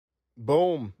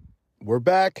Boom. We're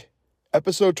back.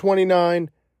 Episode 29.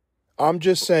 I'm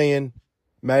just saying,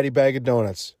 Matty Bag of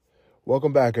Donuts.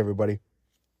 Welcome back, everybody.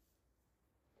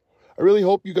 I really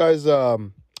hope you guys, I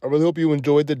really hope you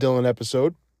enjoyed the Dylan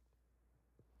episode.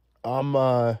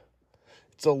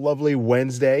 It's a lovely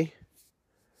Wednesday,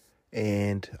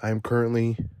 and I'm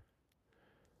currently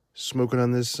smoking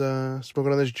on this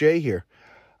J here.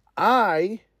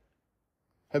 I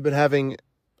have been having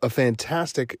a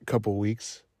fantastic couple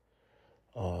weeks.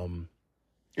 And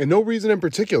no reason in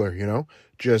particular,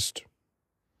 just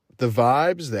the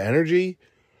vibes, the energy,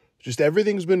 just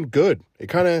everything's been good.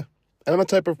 I'm a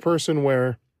type of person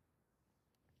where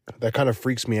that kind of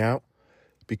freaks me out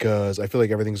because I feel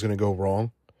like everything's going to go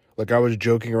wrong. Like I was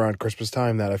joking around Christmas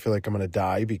time that I feel like I'm going to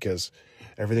die because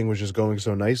everything was just going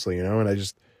so nicely, and I'm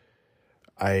the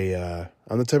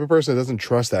type of person that doesn't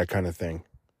trust that kind of thing.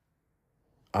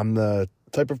 I'm the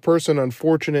type of person,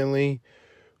 unfortunately,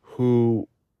 who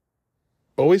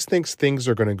always thinks things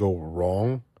are going to go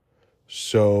wrong.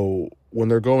 So when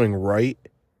they're going right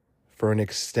for an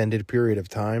extended period of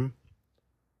time,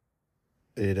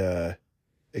 it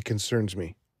concerns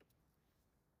me.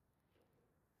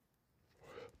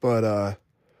 But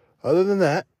other than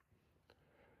that,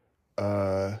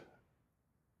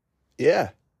 yeah,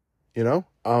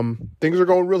 things are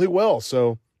going really well.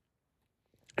 So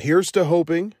here's to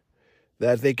hoping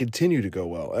that they continue to go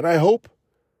well. And I hope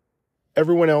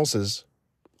everyone else's,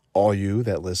 all you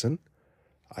that listen,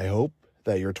 I hope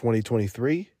that your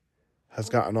 2023 has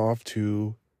gotten off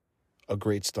to a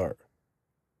great start.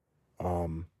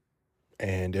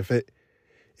 And if it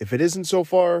isn't so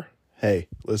far, hey,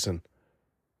 listen,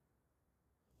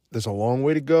 there's a long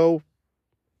way to go.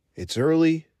 It's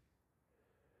early.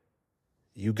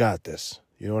 You got this.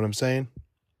 You know what I'm saying?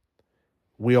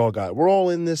 We're all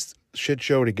in this shit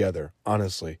show together,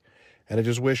 honestly. And I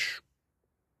just wish,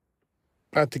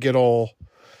 not to get all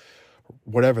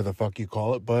whatever the fuck you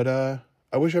call it, but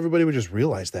I wish everybody would just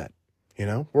realize that,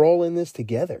 we're all in this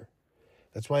together.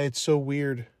 That's why it's so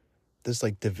weird, this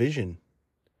like division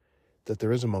that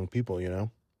there is among people,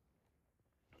 and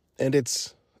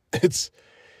it's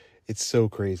so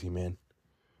crazy, man.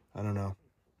 I don't know.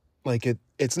 Like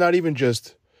it's not even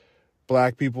just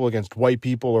black people against white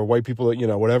people or white people,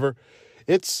 whatever.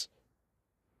 It's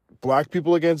black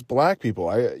people against black people.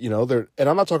 And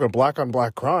I'm not talking black on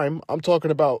black crime. I'm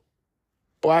talking about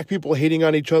black people hating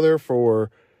on each other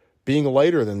for being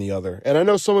lighter than the other. And I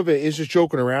know some of it is just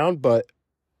joking around, but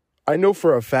I know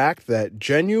for a fact that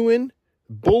genuine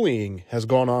bullying has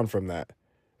gone on from that.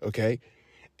 Okay.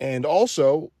 And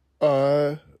also,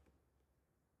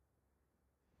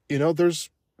 there's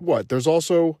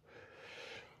also,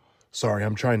 sorry,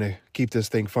 I'm trying to keep this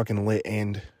thing fucking lit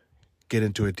and get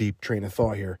into a deep train of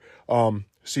thought here.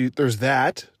 See, there's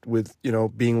that with,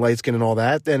 being light skinned and all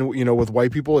that. Then, with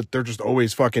white people, they're just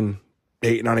always fucking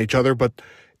hating on each other. But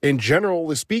in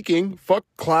general speaking, fuck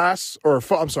class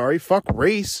fuck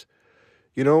race.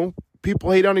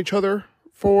 People hate on each other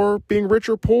for being rich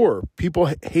or poor. People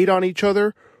hate on each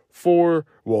other for,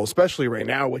 well, especially right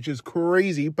now, which is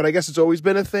crazy, but I guess it's always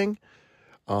been a thing.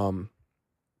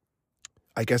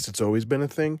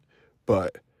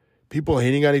 But people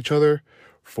hating on each other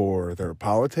for their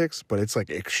politics, but it's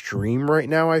like extreme right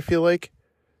now, I feel like,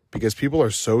 because people are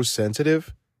so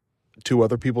sensitive to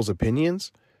other people's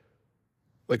opinions.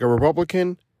 Like a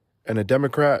Republican and a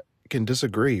Democrat can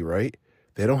disagree, right?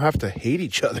 They don't have to hate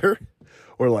each other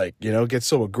or get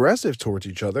so aggressive towards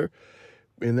each other.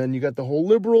 And then you got the whole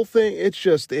liberal thing. It's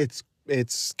just,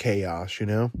 it's chaos,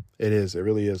 It is. It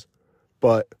really is.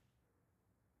 But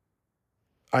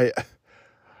I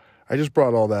just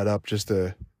brought all that up just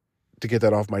to get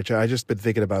that off my chest. I just been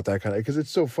thinking about that kind of, because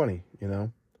it's so funny,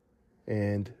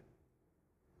 And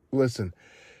listen,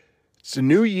 it's a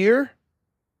new year.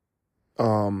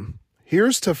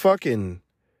 Here's to fucking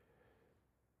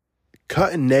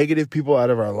cutting negative people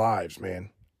out of our lives, man.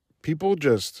 People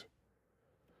just,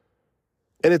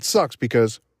 and it sucks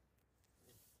because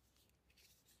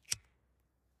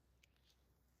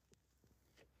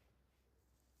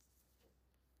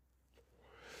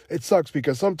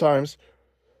sometimes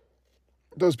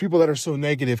those people that are so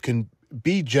negative can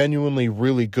be genuinely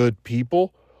really good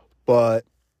people, but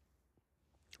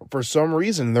for some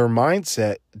reason their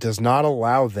mindset does not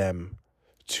allow them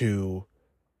to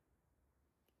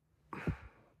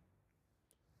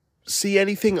see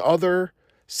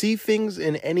things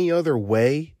in any other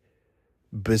way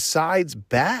besides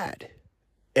bad.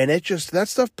 And that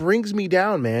stuff brings me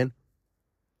down, man.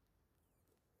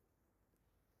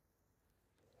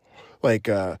 Like,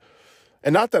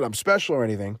 and not that I'm special or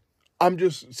anything. I'm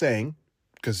just saying,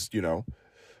 because,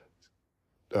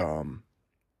 Um,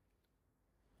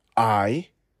 I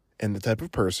am the type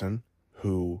of person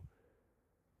who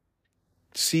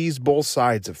sees both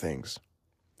sides of things.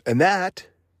 And that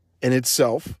in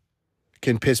itself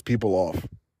can piss people off.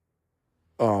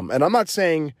 And I'm not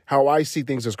saying how I see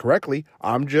things is correctly.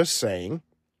 I'm just saying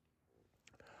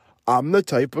I'm the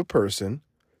type of person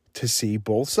to see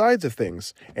both sides of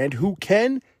things and who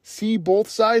can see both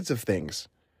sides of things.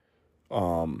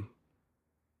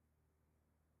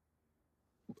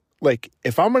 Like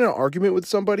if I'm in an argument with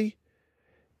somebody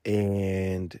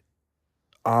and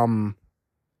I'm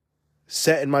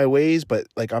set in my ways, but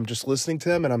like I'm just listening to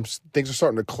them and things are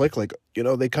starting to click, like, you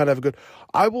know, they kind of have a good,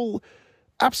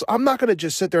 I'm not going to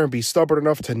just sit there and be stubborn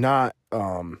enough to not,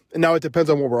 and now it depends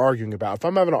on what we're arguing about. If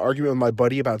I'm having an argument with my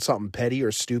buddy about something petty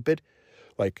or stupid,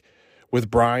 like with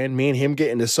Brian, me and him get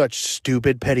into such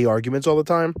stupid, petty arguments all the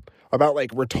time about like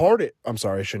retarded, I'm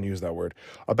sorry, I shouldn't use that word,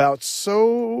 about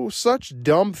such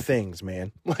dumb things,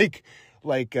 man. I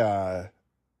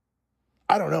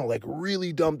don't know, like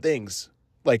really dumb things.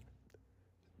 Like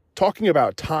talking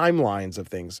about timelines of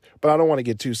things, but I don't want to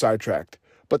get too sidetracked.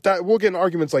 But that we'll get in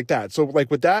arguments like that. So like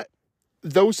with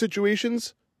those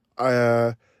situations,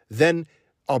 then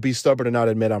I'll be stubborn and not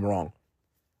admit I'm wrong.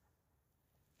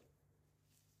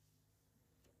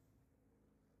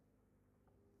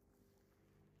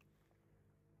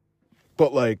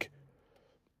 But like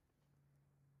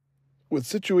with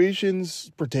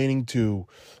situations pertaining to,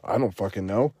 I don't fucking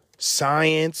know,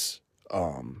 science,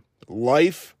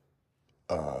 life,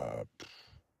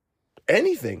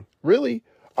 anything, really,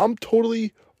 I'm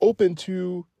totally open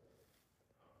to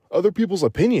other people's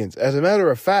opinions. As a matter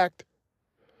of fact,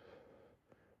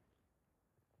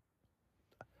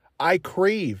 I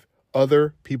crave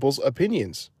other people's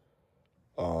opinions.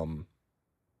 I mean,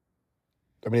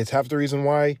 it's half the reason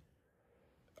why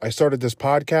I started this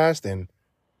podcast and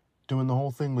doing the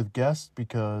whole thing with guests,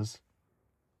 because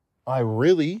I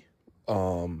really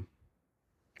wanted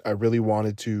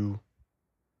to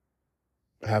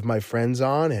have my friends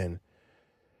on and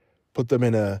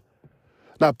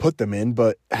not put them in,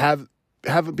 but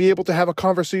be able to have a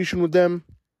conversation with them.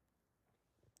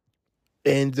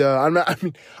 And I'm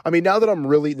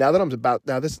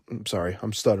sorry,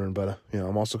 I'm stuttering, but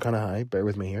I'm also kind of high. Bear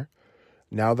with me here.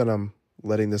 Now that I'm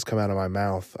letting this come out of my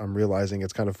mouth, I'm realizing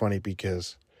it's kind of funny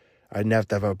because I didn't have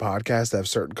to have a podcast to have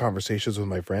certain conversations with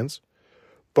my friends.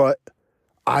 But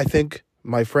I think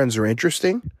my friends are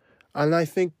interesting, and I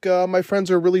think my friends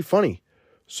are really funny,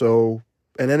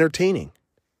 and entertaining.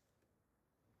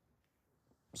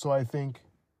 So I think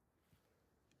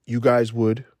you guys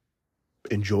would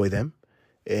enjoy them,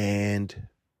 and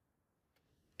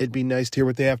it'd be nice to hear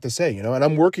what they have to say, And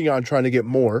I'm working on trying to get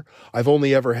more. I've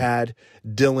only ever had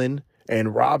Dylan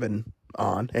and Robin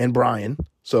on, and Brian,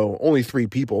 so only 3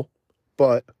 people,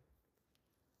 but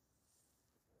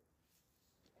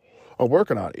I'm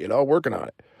working on it, working on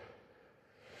it.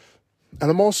 And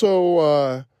I'm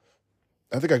also,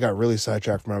 I think I got really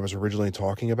sidetracked from what I was originally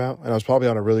talking about, and I was probably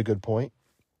on a really good point.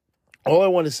 All I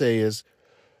want to say is,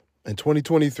 in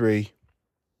 2023,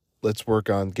 let's work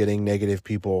on getting negative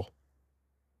people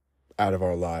out of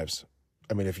our lives.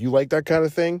 I mean, if you like that kind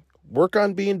of thing, work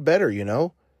on being better,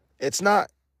 It's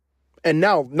not, and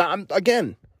now,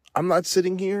 I'm not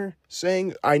sitting here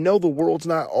saying, I know the world's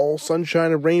not all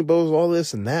sunshine and rainbows, all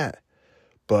this and that,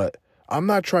 but I'm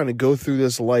not trying to go through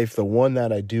this life, the one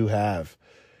that I do have,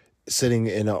 sitting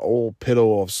in an old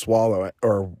piddle of swallow,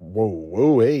 or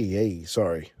hey,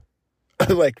 sorry.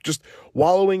 Like just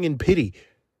wallowing in pity.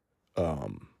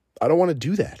 I don't want to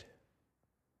do that.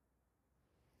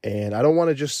 And I don't want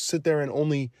to just sit there and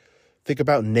only think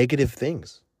about negative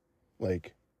things.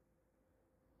 Like,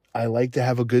 I like to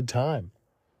have a good time.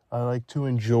 I like to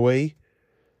enjoy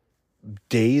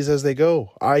days as they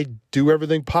go. I do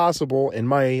everything possible in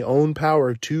my own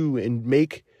power to and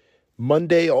make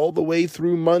Monday all the way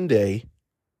through Monday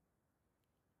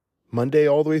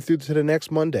all the way through to the next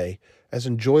Monday, as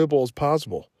enjoyable as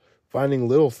possible. Finding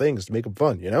little things to make them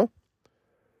fun,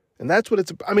 And that's what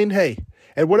it's, hey,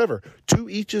 and whatever, to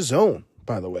each his own,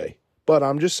 by the way. But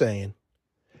I'm just saying,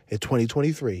 in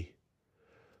 2023,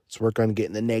 let's work on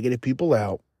getting the negative people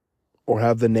out, or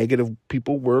have the negative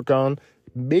people work on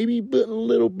maybe putting a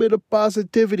little bit of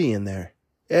positivity in there.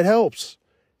 It helps.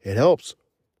 It helps.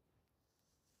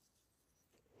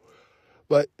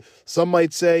 But some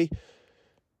might say,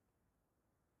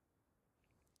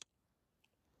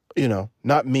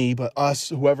 not me, but us,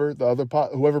 whoever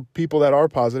people that are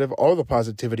positive are the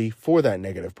positivity for that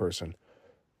negative person.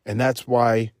 And that's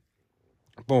why,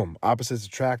 boom, opposites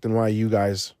attract, and why you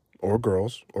guys, or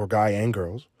girls, or guy and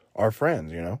girls, are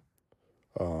friends,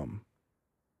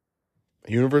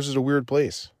 The universe is a weird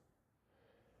place.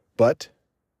 But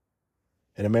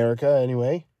in America,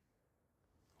 anyway,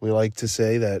 we like to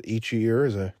say that each year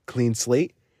is a clean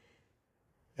slate.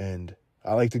 And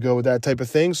I like to go with that type of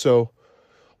thing. So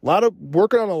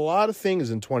working on a lot of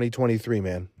things in 2023,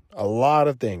 man. A lot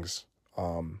of things.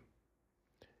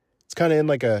 It's kind of in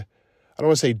like I don't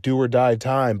want to say do or die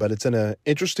time, but it's in an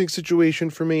interesting situation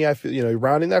for me. I feel,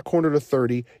 rounding that corner to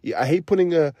 30. I hate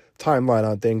putting a timeline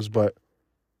on things, but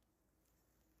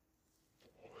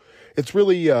it's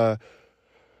really a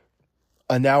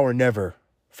now or never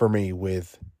for me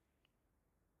with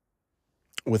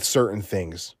certain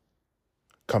things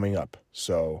coming up.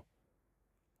 So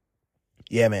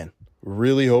yeah, man,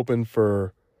 really hoping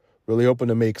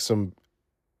to make some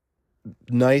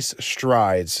nice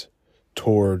strides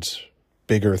towards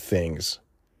bigger things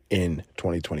in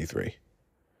 2023.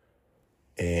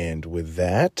 And with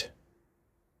that,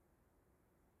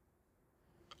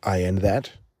 I end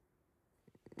that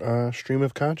stream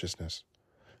of consciousness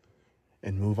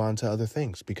and move on to other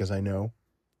things, because I know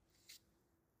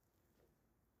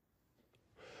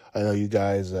you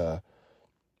guys, for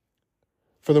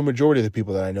the majority of the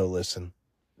people that I know listen,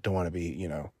 don't want to be,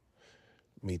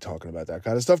 me talking about that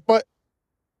kind of stuff. But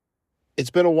it's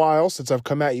been a while since I've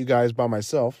come at you guys by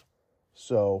myself.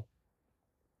 So,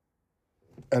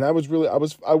 and I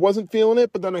wasn't feeling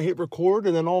it, but then I hit record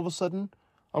and then all of a sudden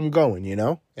I'm going,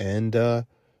 and,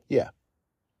 yeah,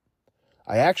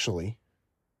 I actually,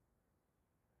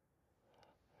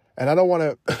 and I don't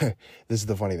want to, this is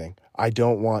the funny thing. I'm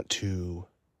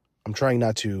trying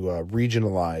not to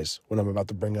regionalize what I'm about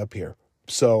to bring up here.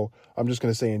 So I'm just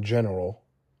going to say in general,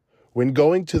 when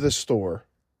going to the store,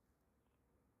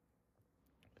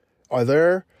 are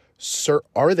there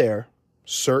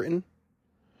certain,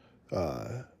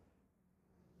 like,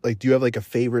 do you have like a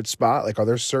favorite spot? Like, are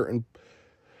there certain,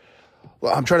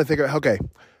 well, I'm trying to think of, okay.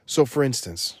 So for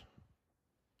instance,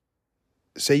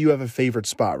 say you have a favorite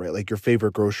spot, right? Like your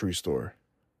favorite grocery store.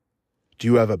 Do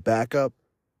you have a backup?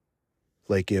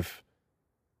 Like if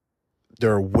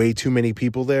there are way too many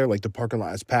people there, like the parking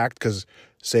lot is packed, because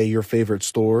say your favorite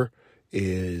store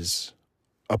is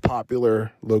a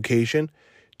popular location,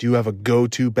 do you have a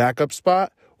go-to backup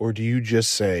spot, or do you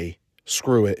just say,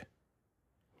 screw it,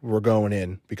 we're going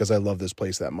in because I love this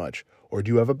place that much? Or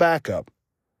do you have a backup?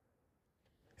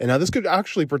 And now this could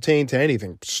actually pertain to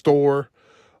anything, store,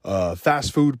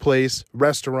 fast food place,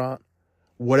 restaurant,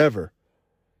 whatever.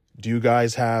 Do you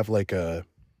guys have like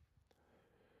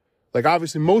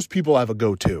obviously most people have a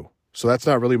go-to, so that's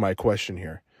not really my question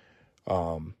here.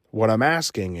 What I'm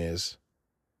asking is,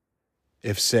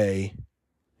 if say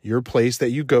your place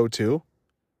that you go to,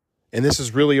 and this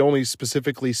is really only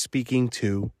specifically speaking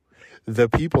to the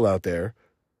people out there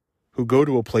who go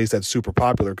to a place that's super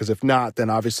popular, because if not, then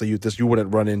obviously you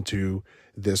wouldn't run into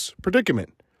this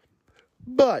predicament.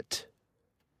 But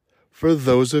for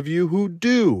those of you who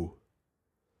do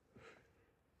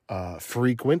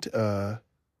frequent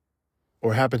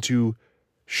or happen to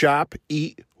shop,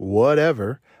 eat,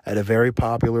 whatever, at a very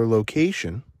popular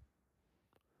location,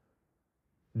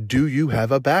 do you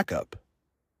have a backup?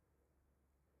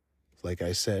 Like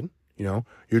I said,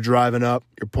 you're driving up,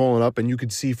 you're pulling up, and you can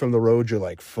see from the road, you're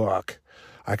like, fuck,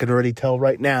 I can already tell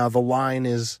right now the line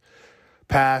is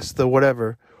past the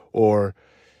whatever. Or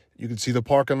you can see the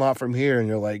parking lot from here, and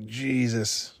you're like,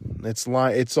 Jesus,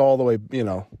 it's all the way,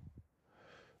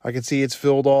 I can see it's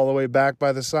filled all the way back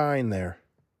by the sign there.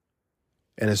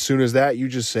 And as soon as that, you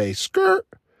just say, skirt.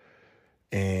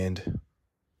 And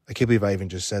I can't believe I even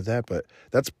just said that, but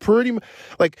that's pretty much,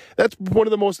 that's one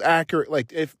of the most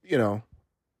accurate, if,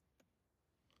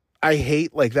 I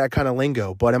hate, that kind of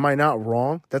lingo, but am I not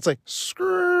wrong? That's like,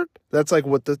 skirt. That's like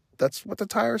that's what the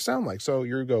tires sound like. So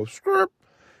you go, skirt,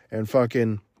 and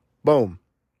fucking, boom.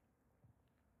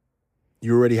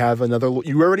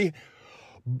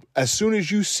 As soon as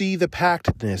you see the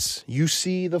packedness, you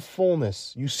see the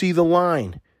fullness, you see the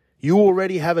line, you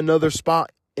already have another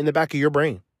spot in the back of your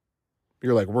brain.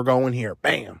 You're like, we're going here.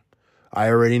 Bam. I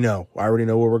already know where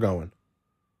we're going.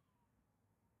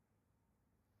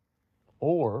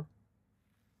 Or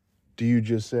do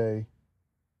you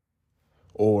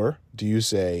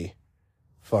say,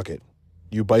 fuck it.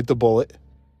 You bite the bullet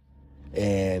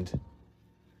and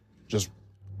just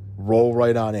roll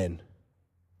right on in.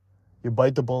 You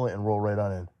bite the bullet and roll right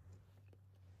on in.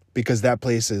 Because that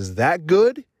place is that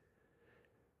good.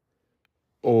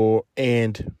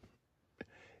 And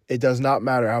it does not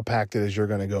matter how packed it is, you're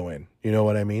going to go in. You know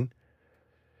what I mean?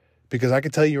 Because I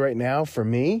can tell you right now, for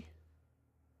me,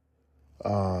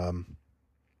 I'm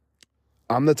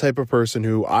the type of person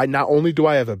who not only do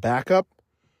I have a backup,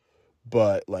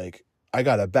 but I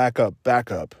got to back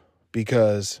up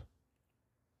because,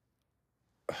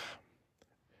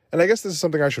 and I guess this is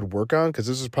something I should work on because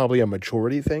this is probably a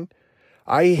maturity thing.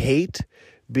 I hate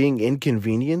being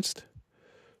inconvenienced.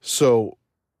 So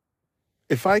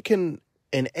if I can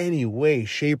in any way,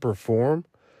 shape, or form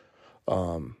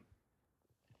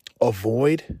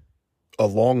avoid a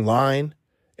long line,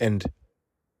 and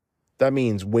that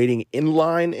means waiting in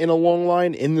line in a long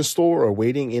line in the store, or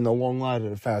waiting in a long line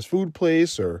at a fast food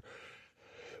place, or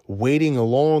waiting a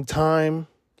long time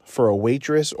for a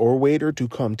waitress or waiter to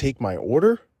come take my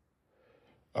order,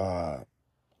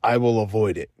 I will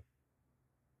avoid it.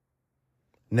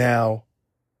 Now,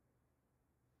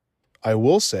 I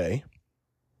will say,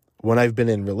 when I've been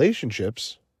in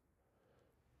relationships,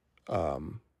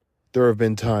 there have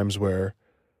been times where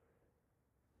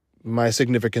my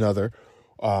significant other,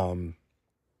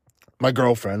 my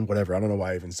girlfriend, whatever, I don't know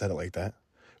why I even said it like that.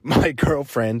 My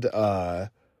girlfriend,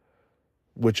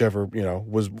 whichever,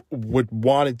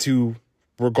 wanted to,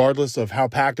 regardless of how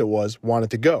packed it was,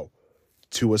 wanted to go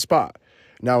to a spot.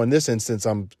 Now, in this instance,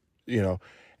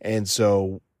 and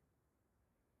so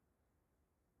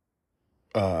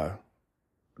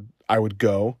I would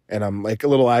go, and I'm like a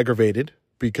little aggravated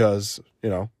because,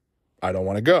 I don't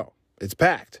want to go. It's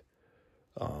packed.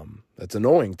 That's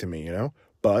annoying to me,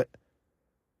 but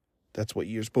that's what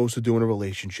you're supposed to do in a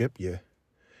relationship. You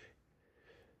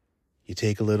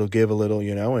take a little, give a little,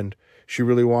 and she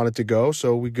really wanted to go.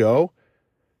 So we go,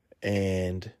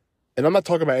 and I'm not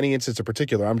talking about any instance in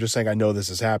particular. I'm just saying I know this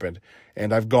has happened,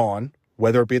 and I've gone,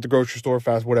 whether it be at the grocery store,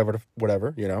 fast, whatever,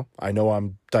 I know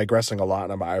I'm digressing a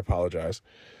lot, and I apologize.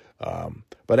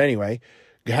 But anyway,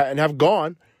 and have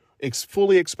gone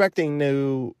fully expecting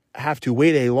to have to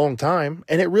wait a long time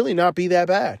and it really not be that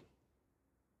bad.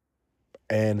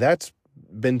 And that's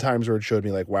been times where it showed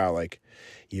me like, wow, like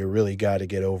you really got to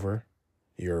get over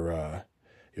your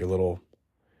little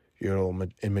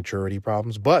immaturity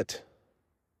problems. But,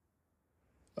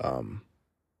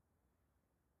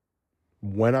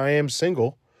 when I am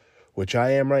single, which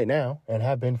I am right now and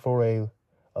have been for a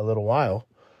little while,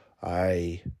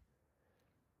 I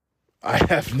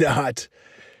have not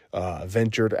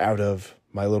ventured out of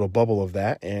my little bubble of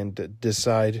that and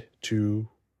decide to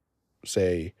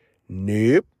say,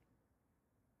 nope,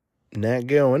 not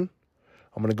going.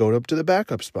 I'm going to go up to the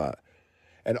backup spot.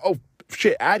 And, oh,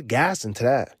 shit, add gas into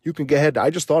that. You can go ahead. I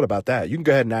just thought about that. You can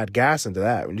go ahead and add gas into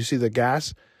that. When you see the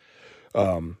gas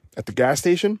at the gas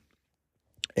station,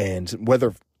 and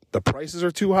whether the prices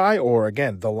are too high or,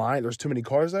 again, the line, there's too many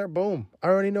cars there, boom, I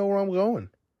already know where I'm going.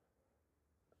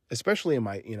 Especially in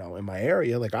my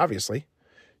area, like obviously,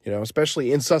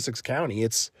 especially in Sussex County,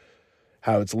 it's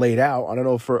how it's laid out. I don't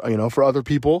know for other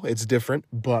people, it's different,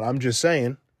 but I'm just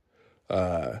saying,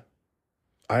 I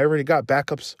already got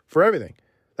backups for everything.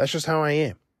 That's just how I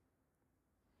am.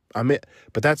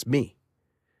 But that's me.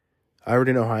 I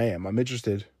already know how I am. I'm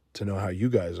interested to know how you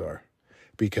guys are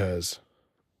because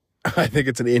I think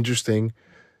it's an interesting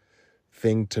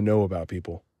thing to know about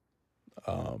people.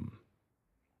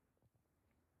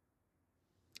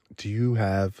 Do you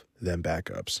have them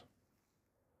backups?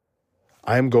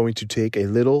 I am going to take a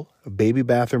little baby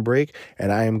bathroom break,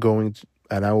 and I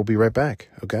will be right back.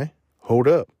 Okay? Hold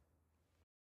up.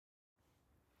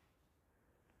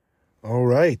 All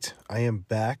right. I am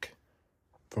back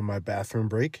from my bathroom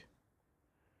break.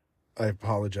 I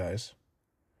apologize.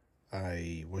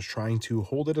 I was trying to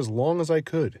hold it as long as I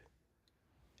could,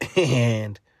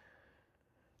 and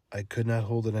I could not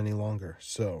hold it any longer.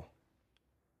 So,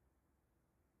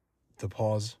 the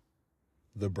pause,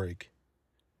 the break,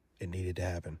 it needed to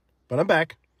happen. But I'm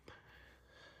back.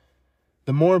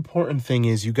 The more important thing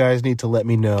is you guys need to let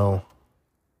me know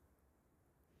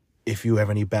if you have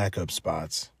any backup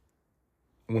spots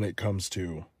when it comes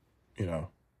to,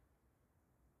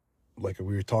 like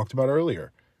we talked about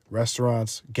earlier,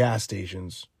 restaurants, gas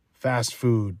stations, fast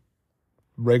food,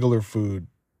 regular food,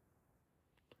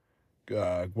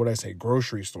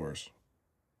 grocery stores.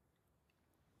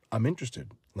 I'm interested.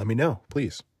 Let me know,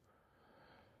 please.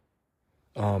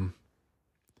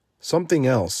 Something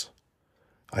else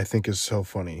I think is so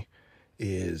funny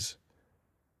is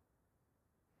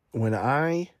when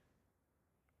I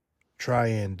try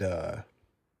and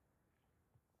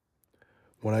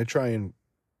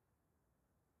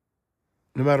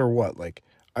no matter what, like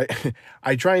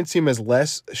I try and seem as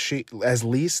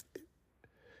least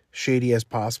shady as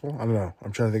possible. I don't know.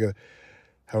 I'm trying to think of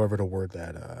however to word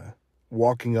that.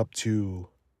 Walking up to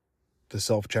the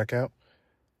self-checkout,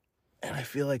 and I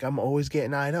feel like I'm always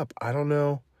getting eyed up. I don't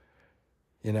know,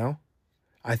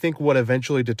 I think what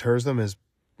eventually deters them is,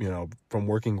 from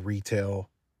working retail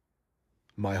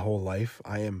my whole life,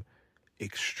 I am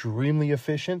extremely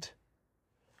efficient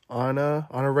on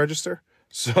a register.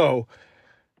 So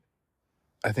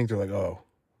I think they're like, oh,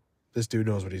 this dude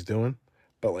knows what he's doing.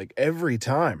 But like every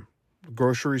time,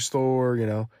 grocery store,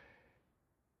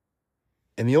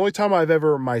 and the only time I've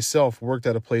ever myself worked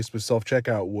at a place with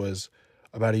self-checkout was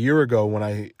about a year ago when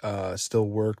I still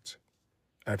worked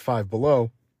at Five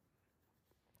Below.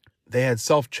 They had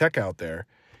self-checkout there,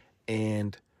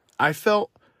 and I felt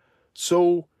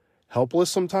so helpless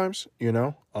sometimes,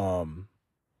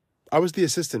 I was the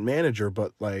assistant manager,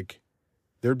 but like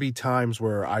there'd be times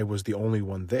where I was the only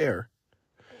one there.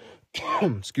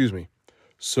 Excuse me.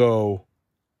 So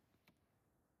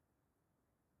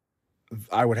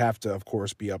I would have to, of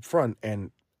course, be up front,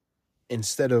 and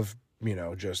instead of,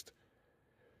 just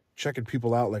checking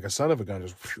people out like a son of a gun,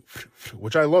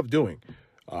 which I love doing.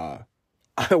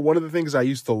 One of the things I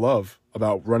used to love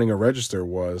about running a register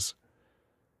was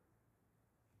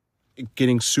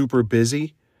getting super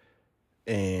busy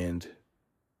and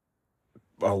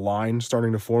a line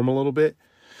starting to form a little bit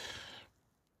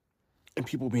and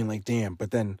people being like, damn. But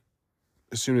then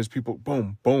as soon as people,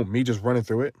 boom, boom, me just running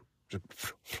through it, just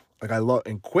like I love,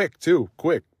 and quick too,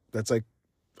 quick. That's like,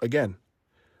 again,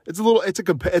 it's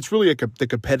really the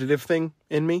competitive thing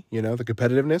in me, the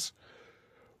competitiveness.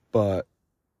 But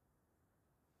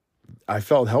I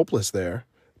felt helpless there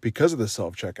because of the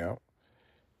self-checkout.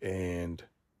 And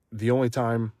the only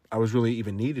time I was really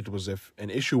even needed was if an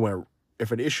issue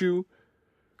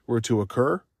were to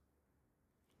occur,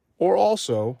 or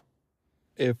also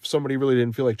if somebody really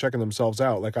didn't feel like checking themselves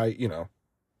out, like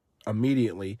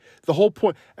immediately. The whole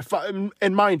point,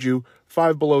 and mind you,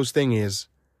 Five Below's thing is,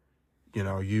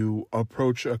 you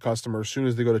approach a customer as soon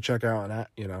as they go to check out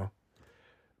and,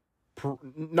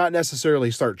 not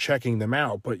necessarily start checking them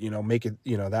out, but, make it,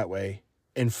 that way.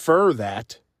 Infer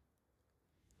that,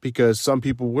 because some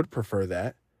people would prefer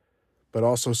that, but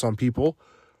also some people,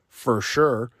 for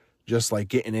sure, just like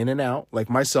getting in and out, like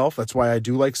myself. That's why I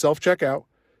do like self-checkout,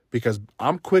 because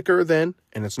I'm quicker than,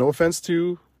 and it's no offense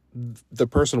to the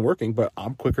person working, but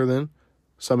I'm quicker than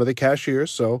some of the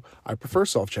cashiers, so I prefer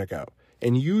self-checkout.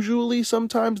 And usually,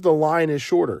 sometimes the line is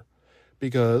shorter,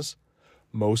 because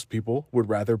most people would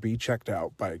rather be checked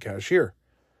out by a cashier.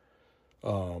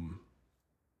 So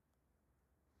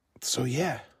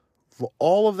yeah,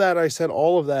 all of that, I said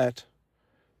all of that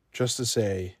just to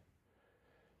say,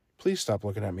 please stop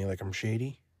looking at me like I'm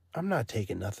shady. I'm not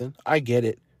taking nothing. I get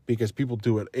it, because people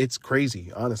do it. It's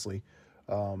crazy, honestly.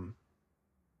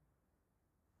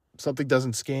 Something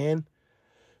doesn't scan.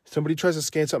 Somebody tries to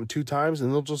scan something 2 times,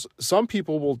 and some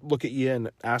people will look at you and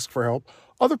ask for help.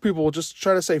 Other people will just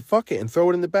try to say, fuck it, and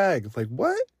throw it in the bag. It's like,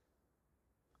 what?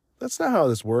 That's not how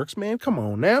this works, man. Come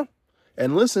on now.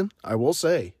 And listen, I will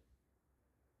say,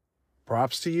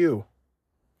 props to you.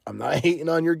 I'm not hating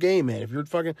on your game, man. If you're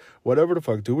fucking, whatever the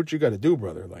fuck, do what you got to do,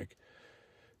 brother. Like,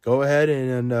 go ahead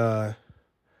and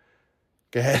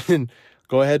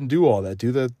do all that.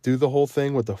 Do the whole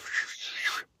thing with the,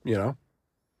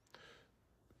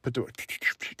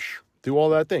 do all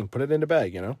that thing. Put it in the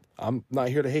bag, I'm not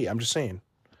here to hate. I'm just saying.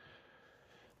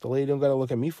 The lady don't got to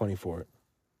look at me funny for it.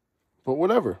 But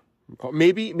whatever.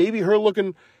 Maybe her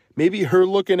looking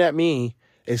at me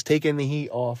is taking the heat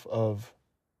off of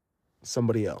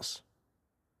somebody else.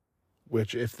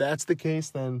 Which, if that's the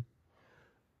case, then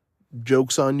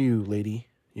joke's on you, lady,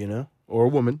 or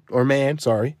woman, or man,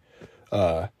 sorry.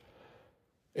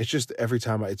 It's just every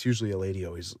time it's usually a lady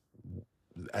always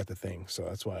at the thing. So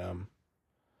that's why I am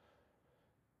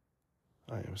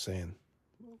saying,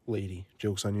 lady,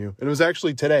 joke's on you. And it was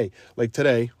actually today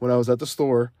when I was at the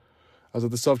store, I was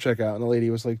at the self-checkout, and the lady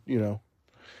was like,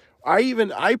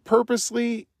 I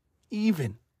purposely she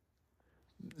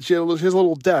has a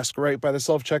little desk right by the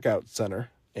self-checkout center.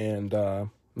 And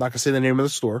I'm not going to say the name of the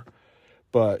store,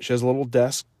 but she has a little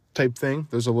desk type thing.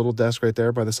 There's a little desk right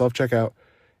there by the self-checkout.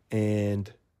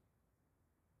 And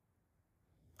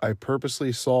I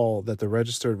purposely saw that the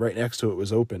register right next to it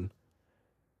was open.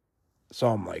 So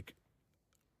I'm like,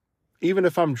 even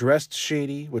if I'm dressed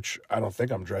shady, which I don't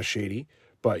think I'm dressed shady,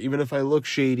 but even if I look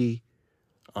shady,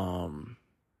 I'm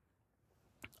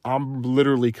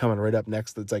literally coming right up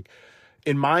next. It's like,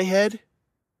 in my head,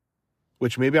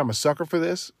 which maybe I'm a sucker for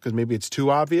this, because maybe it's too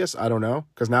obvious. I don't know,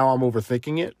 because now I'm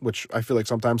overthinking it, which I feel like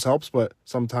sometimes helps, but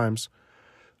sometimes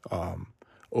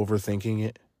overthinking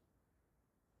it,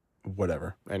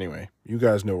 whatever. Anyway, you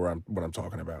guys know what I'm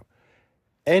talking about.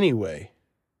 Anyway,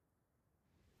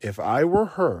 if I were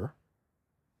her,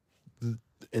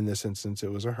 in this instance,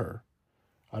 it was a her.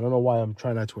 I don't know why I'm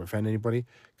trying not to offend anybody,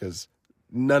 because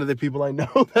none of the people I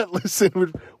know that listen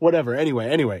would, whatever.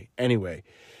 Anyway,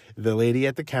 the lady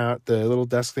at the little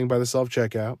desk thing by the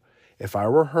self-checkout, if I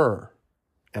were her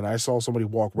and I saw somebody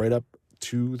walk right up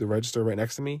to the register right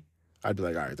next to me, I'd be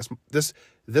like, all right,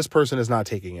 this person is not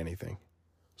taking anything.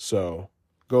 So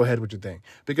go ahead with your thing.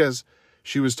 Because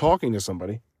she was talking to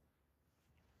somebody.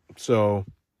 So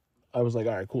I was like,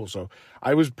 all right, cool. So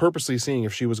I was purposely seeing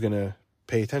if she was going to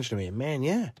pay attention to me. And man,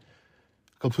 yeah.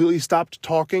 Completely stopped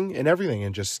talking and everything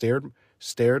and just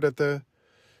stared at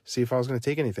see if I was going to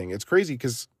take anything. It's crazy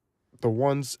because the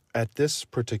ones at this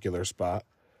particular spot,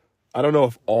 I don't know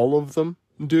if all of them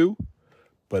do,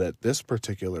 but at this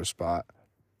particular spot,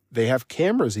 they have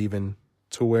cameras even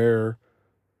to where,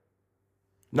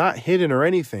 not hidden or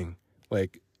anything,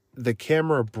 like the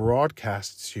camera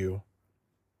broadcasts you.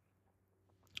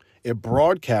 It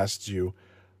broadcasts you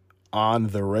on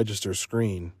the register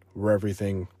screen where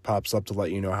everything pops up to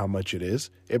let you know how much it is.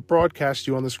 It broadcasts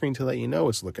you on the screen to let you know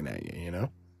it's looking at you, you know?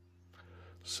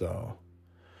 So,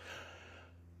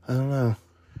 I don't know.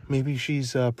 Maybe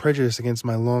she's prejudiced against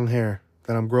my long hair,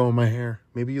 that I'm growing my hair.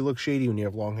 Maybe you look shady when you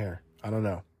have long hair. I don't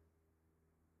know.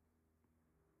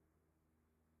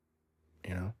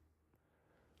 You know?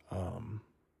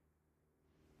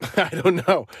 I don't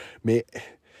know.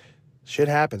 Shit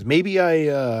happens. Maybe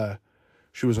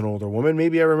she was an older woman.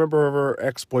 Maybe I remember her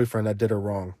ex-boyfriend that did her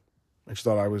wrong. And she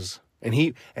thought I was,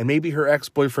 and maybe her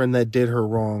ex-boyfriend that did her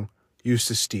wrong used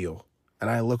to steal. And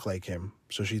I look like him.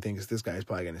 So she thinks this guy's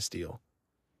probably going to steal.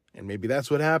 And maybe that's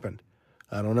what happened.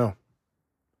 I don't know.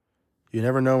 You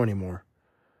never know anymore.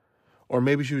 Or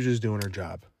maybe she was just doing her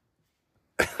job.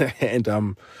 And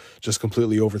I'm just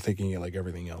completely overthinking it like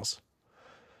everything else.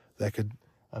 That could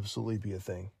absolutely be a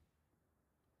thing.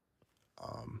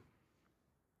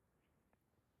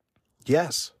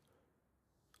 Yes.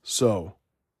 So,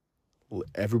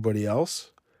 everybody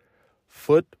else,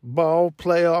 football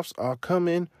playoffs are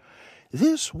coming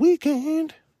this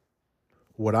weekend.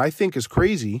 What I think is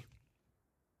crazy,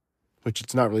 which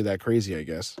it's not really that crazy, I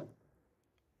guess,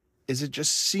 is it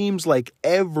just seems like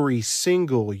every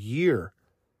single year,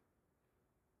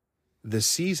 the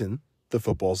season, the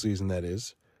football season that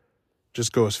is,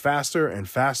 just goes faster and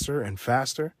faster and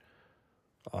faster.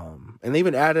 And they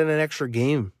even added an extra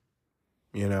game,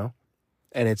 you know,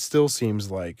 and it still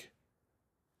seems like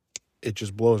it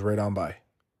just blows right on by.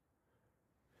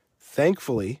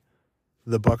 Thankfully,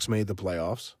 the Bucs made the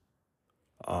playoffs.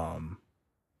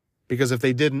 Because if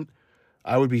they didn't,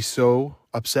 I would be so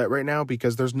upset right now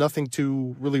because there's nothing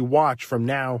to really watch from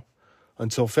now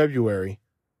until February,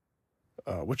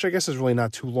 which I guess is really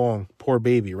not too long. Poor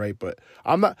baby, right? But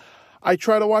I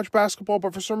try to watch basketball,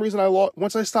 but for some reason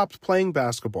once I stopped playing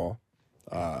basketball,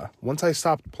 unless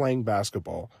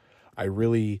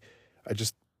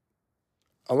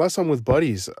I'm with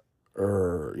buddies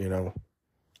or, you know,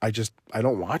 I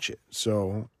don't watch it.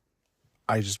 So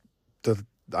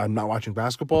I'm not watching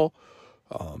basketball.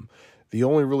 The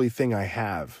only really thing I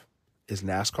have is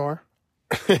NASCAR.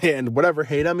 And whatever,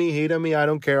 hate on me. I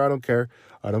don't care.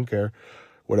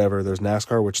 Whatever. There's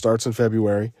NASCAR, which starts in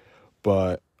February,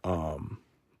 but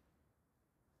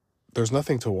there's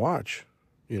nothing to watch,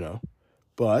 you know.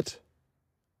 But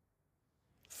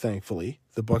thankfully,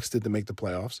 the Bucs did make the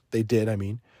playoffs. They did, I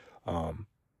mean,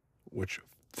 which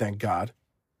thank God.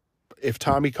 If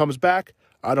Tommy comes back,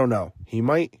 I don't know. He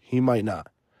might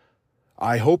not.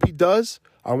 I hope he does.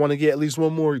 I want to get at least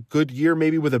one more good year,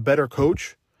 maybe with a better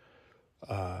coach.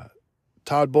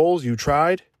 Todd Bowles, you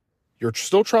tried. You're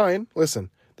still trying.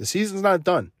 Listen, the season's not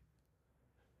done.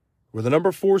 We're the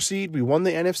number 4 seed. We won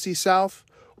the NFC South.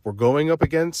 We're going up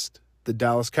against the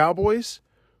Dallas Cowboys,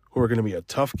 who are going to be a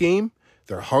tough game.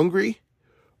 They're hungry.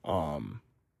 And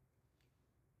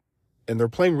they're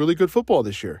playing really good football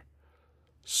this year.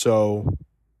 So,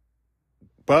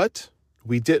 but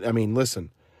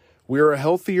listen, we were a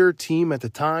healthier team at the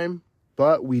time,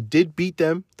 but we did beat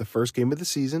them the first game of the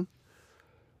season.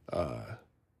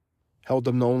 Held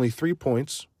them to only 3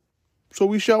 points. So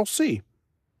we shall see.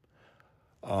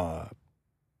 I'm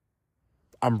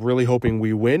really hoping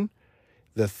we win.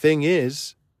 The thing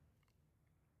is,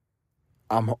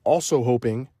 I'm also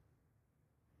hoping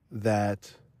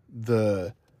that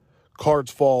the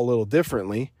cards fall a little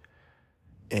differently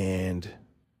and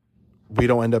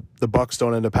the Bucs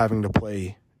don't end up having to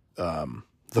play the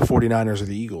 49ers or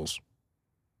the Eagles.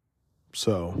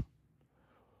 So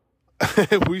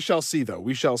we shall see, though.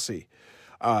 We shall see.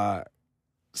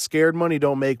 Scared money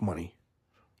don't make money,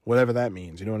 whatever that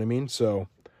means. You know what I mean? So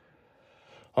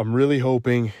I'm really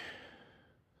hoping.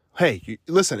 Hey,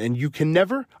 listen, and you can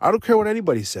never, I don't care what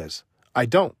anybody says. I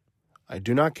do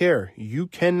not care. You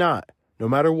cannot, no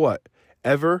matter what,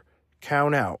 ever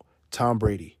count out Tom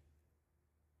Brady.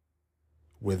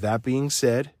 With that being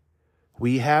said,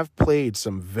 We have played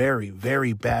some very,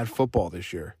 very bad football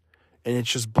this year, and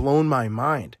it's just blown my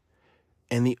mind.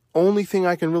 And the only thing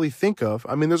I can really think of,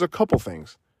 I mean, there's a couple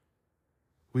things.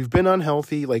 We've been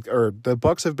unhealthy, the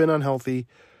Bucs have been unhealthy.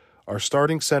 Our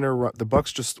starting center, the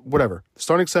Bucs whatever. The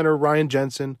starting center, Ryan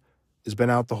Jensen, has been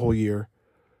out the whole year.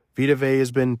 Vita Vea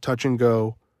has been touch and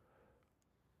go.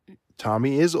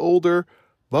 Tommy is older,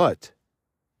 but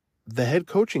the head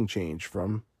coaching change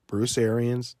from Bruce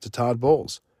Arians to Todd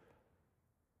Bowles.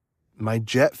 My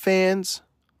Jet fans,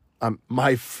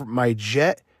 my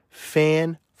Jet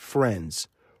fan friends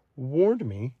warned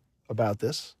me about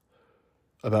this,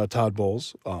 about Todd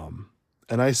Bowles.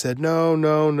 And I said,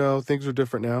 no, things are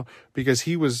different now, because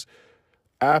he was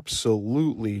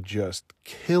absolutely just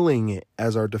killing it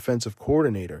as our defensive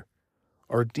coordinator.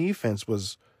 Our defense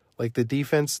was like the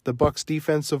Bucs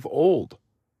defense of old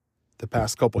the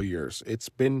past couple years. It's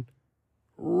been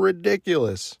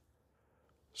ridiculous.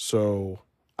 So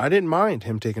I didn't mind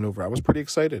him taking over. I was pretty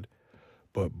excited.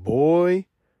 But boy,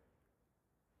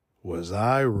 was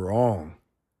I wrong.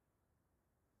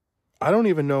 I don't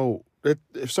even know if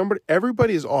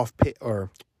everybody is off pay, or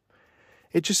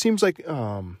it just seems like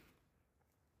the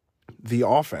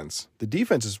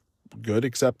defense is good,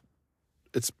 except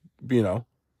it's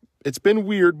been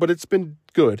weird, but it's been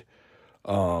good.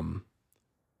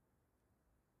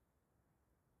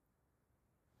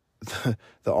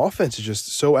 The offense is just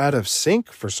so out of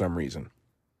sync for some reason.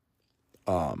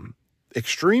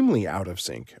 Extremely out of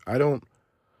sync. I don't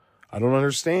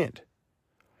understand.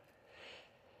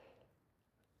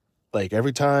 Like,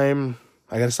 every time,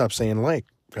 I got to stop saying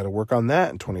got to work on that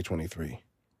in 2023.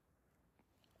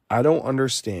 I don't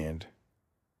understand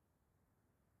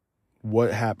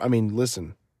what happened. I mean,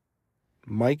 listen,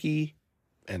 Mikey,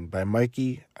 and by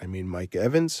Mikey, I mean Mike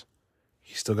Evans,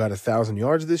 he still got 1,000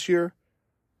 yards this year,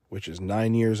 which is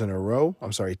 10 years in a row.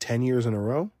 Or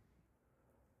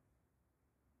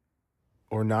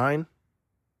 9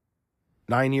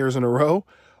 years in a row.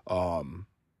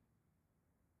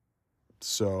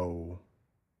 So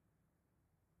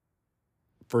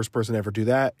first person to ever do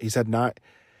that. He's had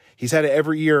it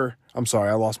every year. I'm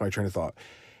sorry, I lost my train of thought.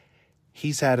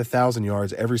 He's had 1,000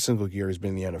 yards every single year he's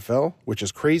been in the NFL, which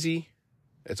is crazy.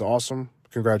 It's awesome.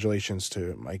 Congratulations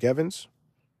to Mike Evans.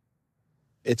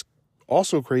 It's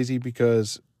also crazy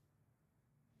because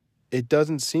it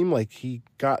doesn't seem like he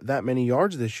got that many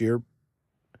yards this year,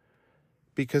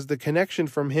 because the connection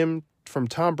from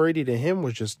Tom Brady to him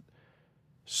was just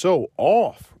so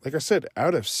off. Like I said,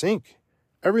 out of sync.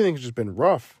 Everything's just been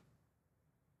rough.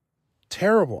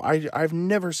 Terrible. I've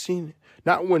never seen,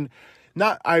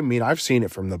 I've seen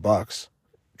it from the Bucs.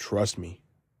 Trust me.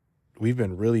 We've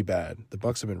been really bad. The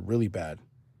Bucs have been really bad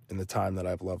in the time that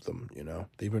I've loved them,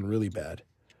 They've been really bad.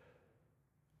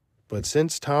 But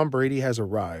since Tom Brady has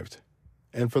arrived,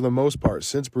 and for the most part,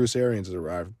 since Bruce Arians has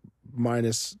arrived,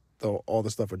 minus all the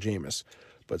stuff with Jameis,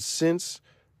 but since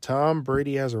Tom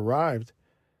Brady has arrived,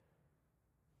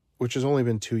 which has only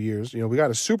been 2 years, we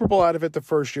got a Super Bowl out of it the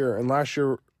first year, and last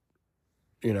year,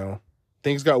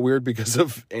 things got weird because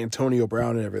of Antonio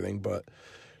Brown and everything, but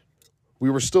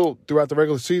we were still, throughout the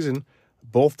regular season,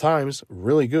 both times,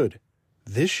 really good.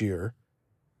 This year,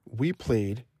 we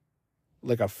played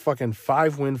like a fucking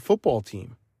 5-win football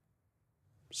team.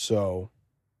 So,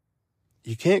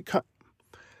 you can't count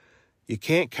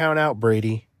out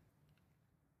Brady,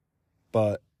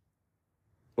 but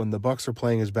when the Bucs are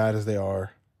playing as bad as they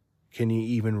are, can you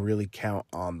even really count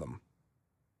on them?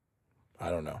 I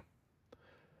don't know.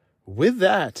 With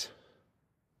that,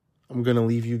 I'm going to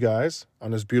leave you guys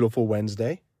on this beautiful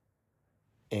Wednesday.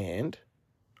 And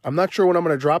I'm not sure when I'm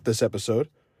going to drop this episode.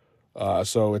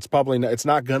 So it's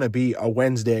not going to be a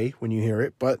Wednesday when you hear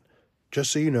it. But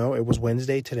just so you know, it was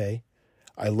Wednesday today.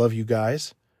 I love you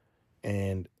guys.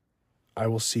 And I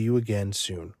will see you again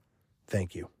soon.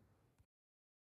 Thank you.